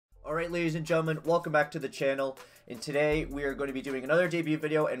Alright, ladies and gentlemen, welcome back to the channel, and today we are going to be doing another debut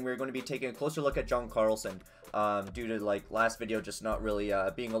video, and we're going to be taking a closer look at John Carlson, due to, last video just not really,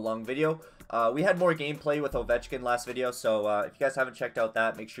 being a long video. We had more gameplay with Ovechkin last video, so, if you guys haven't checked out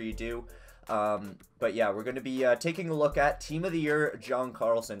that, make sure you do. But yeah, we're going to be, taking a look at Team of the Year, John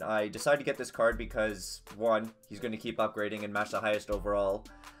Carlson. I decided to get this card because, one, he's going to keep upgrading and match the highest overall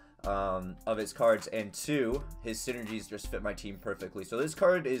of his cards, and two, his synergies just fit my team perfectly. So this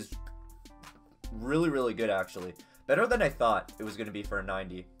card is really good, actually. Better than I thought it was going to be for a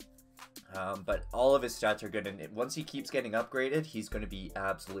 90. But all of his stats are good, and once he keeps getting upgraded, he's going to be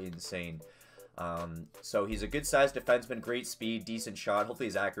absolutely insane. So he's a good sized defenseman, great speed, decent shot. Hopefully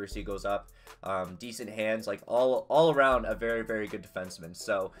his accuracy goes up. Decent hands, like all around a very good defenseman.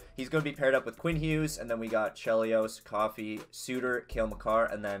 So he's going to be paired up with Quinn Hughes, and then we got Chelios, Coffey, Suter, Cale Makar,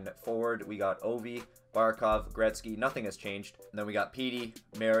 and then forward we got Ovi, Barkov, Gretzky. Nothing has changed. And then we got Petey,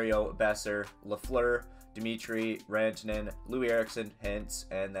 Mario, Besser, Lafleur, Dimitri, Rantanen, Louis Eriksson, Hintz,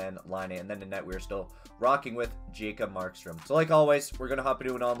 and then Line. And then in net, we're still rocking with Jacob Markstrom. So like always, we're going to hop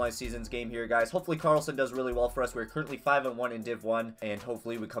into an online seasons game here, guys. Hopefully Carlson does really well for us. We're currently 5-1 in Div 1, and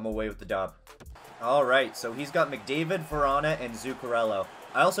hopefully we come away with the dub. Alright, so he's got McDavid, Verana, and Zuccarello.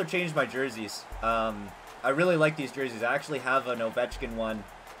 I also changed my jerseys. I really like these jerseys. I actually have an Ovechkin one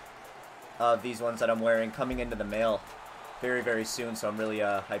of these ones that I'm wearing coming into the mail very soon, so I'm really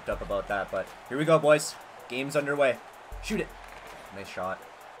hyped up about that. But here we go, boys. Game's underway. Shoot it. Nice shot.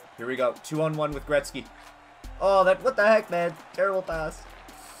 Here we go. 2-on-1 with Gretzky. Oh, what the heck, man? Terrible pass.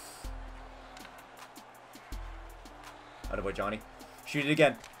 Attaboy, Johnny. Shoot it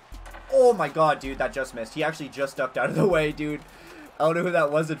again. Oh my god, dude, that just missed. He actually just ducked out of the way, dude. I don't know who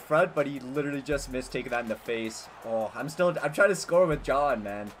that was in front, but he literally just missed taking that in the face. Oh, I'm trying to score with John,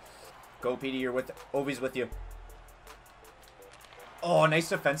 man. Go, Petey, you're with Ovi's with you. Oh, nice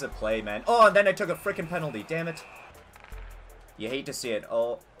defensive play, man. Oh, and then I took a freaking penalty. Damn it. You hate to see it.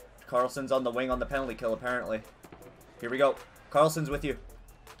 Oh, Carlson's on the wing on the penalty kill, apparently. Here we go. Carlson's with you.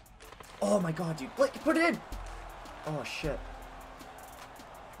 Oh, my God, dude. Put it in. Oh, shit.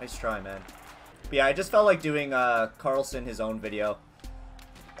 Nice try, man. But yeah, I just felt like doing Carlson his own video.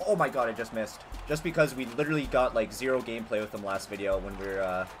 Oh, my God, I just missed. Just because we literally got, like, 0 gameplay with him last video when we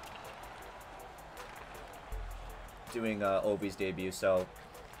were doing Obi's debut, so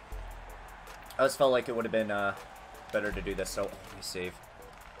I just felt like it would have been better to do this. So nice save.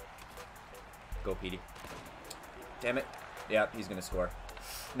 Go, Petey. Damn it. Yeah, he's gonna score.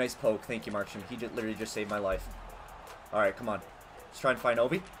 Nice poke. Thank you, Markstrom. He literally just saved my life. Alright, come on. Let's try and find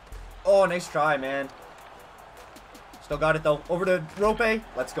Obi. Oh, nice try, man. Still got it, though. Over to Rope.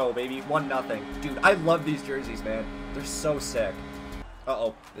 Let's go, baby. 1-0. Dude, I love these jerseys, man. They're so sick.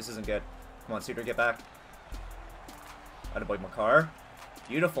 Uh-oh. This isn't good. Come on, Suter, get back. Attaboy, Makar.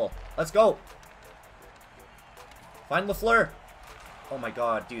 Beautiful. Let's go. Find Lafleur. Oh my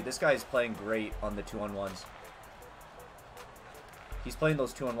god, dude. This guy is playing great on the 2-on-1s. He's playing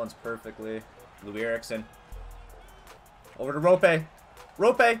those 2-on-1s perfectly. Louis Eriksson. Over to Rope.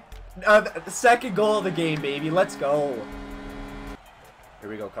 Rope. The second goal of the game, baby. Let's go. Here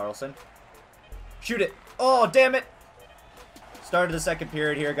we go, Carlson. Shoot it. Oh, damn it. Start of the second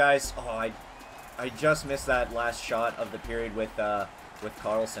period here, guys. Oh, I just missed that last shot of the period with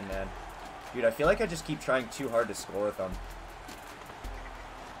Carlson, man. Dude, I feel like I just keep trying too hard to score with him.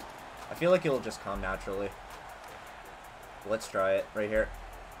 I feel like it'll just come naturally. Let's try it right here.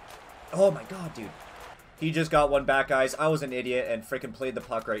 Oh my god, dude. He just got one back, guys. I was an idiot and freaking played the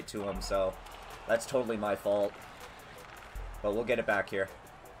puck right to him, so that's totally my fault. But we'll get it back here.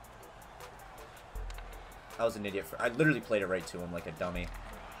 I was an idiot. I literally played it right to him like a dummy.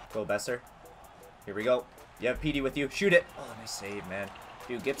 Go, Besser. Here we go. You have Petey with you. Shoot it. Oh, nice save, man.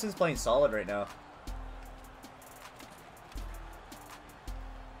 Dude, Gibson's playing solid right now.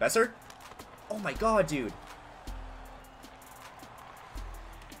 Besser? Oh my god, dude.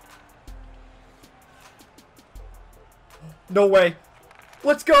 No way.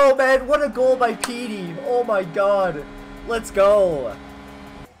 Let's go, man. What a goal by Petey. Oh my god. Let's go.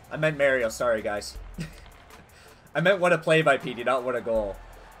 I meant Mario. Sorry, guys. I meant what a play by Petey, not what a goal.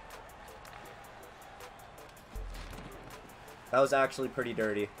 That was actually pretty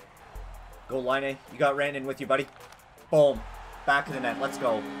dirty. Go, Line. You got Rantanen with you, buddy. Boom. Back of the net. Let's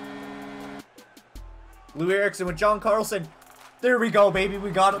go. Louis Eriksson with John Carlson. There we go, baby.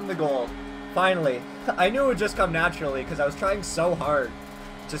 We got him the goal. Finally. I knew it would just come naturally because I was trying so hard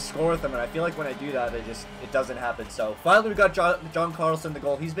to score with him, and I feel like when I do that, it doesn't happen. So finally we got John Carlson the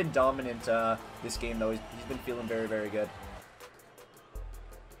goal. He's been dominant this game, though. He's been feeling very good.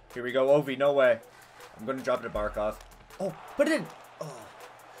 Here we go, Ovi. No way. I'm going to drop it to Barkov. Oh, put it in. Oh.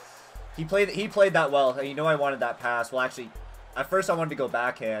 He played that well. You know I wanted that pass. Well, actually, at first I wanted to go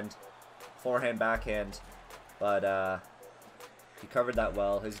backhand. Forehand, backhand. But, he covered that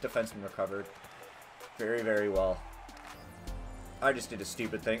well. His defenseman recovered very, very well. I just did a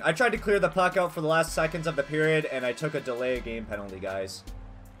stupid thing. I tried to clear the puck out for the last seconds of the period, and I took a delay of game penalty, guys.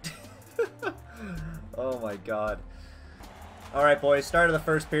 Oh my god. Alright, boys. Start of the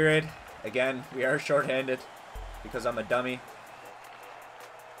first period. Again, we are shorthanded because I'm a dummy.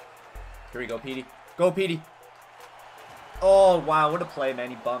 Here we go, Petey. Go, Petey. Oh, wow. What a play, man.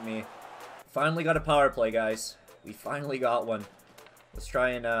 He bumped me. Finally got a power play, guys. We finally got one. Let's try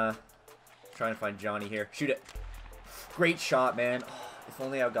and find Johnny here. Shoot it. Great shot, man. Oh, if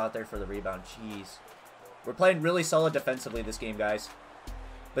only I got there for the rebound. Jeez. We're playing really solid defensively this game, guys.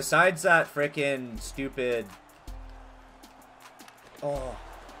 Besides that freaking stupid... Oh.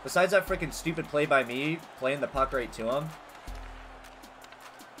 Besides that freaking stupid play by me, playing the puck right to him.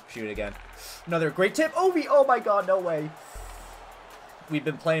 Shoot again. Another great tip. Oh my god, no way. We've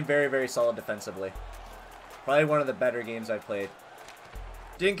been playing very, very solid defensively. Probably one of the better games I've played.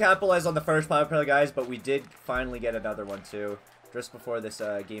 Didn't capitalize on the first power play, guys, but we did finally get another one, too. Just before this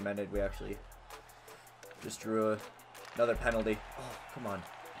game ended, we actually just drew another penalty. Oh, come on.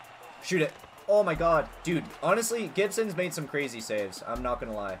 Shoot it. Oh, my God. Dude, honestly, Gibson's made some crazy saves. I'm not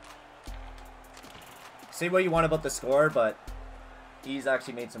going to lie. Say what you want about the score, but he's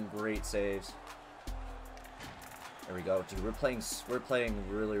actually made some great saves. There we go. Dude, we're playing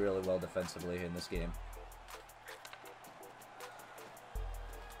really, really well defensively in this game.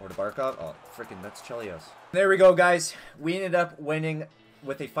 Or to Barkov. Oh, freaking, that's Chelios. There we go, guys. We ended up winning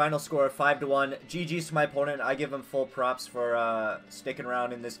with a final score of 5-1. GG's to my opponent. I give him full props for sticking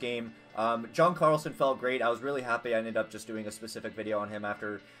around in this game. John Carlson felt great. I was really happy I ended up just doing a specific video on him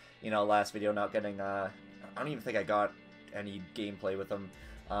after, you know, last video not getting, I don't even think I got any gameplay with him.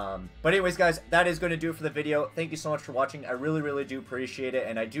 But anyways, guys, that is going to do it for the video. Thank you so much for watching. I really, really do appreciate it,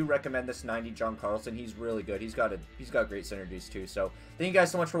 and I do recommend this 90 John Carlson. He's really good. He's got great synergies too. So thank you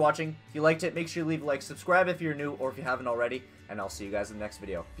guys so much for watching. If you liked it, make sure you leave a like, subscribe if you're new, or if you haven't already, and I'll see you guys in the next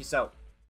video. Peace out.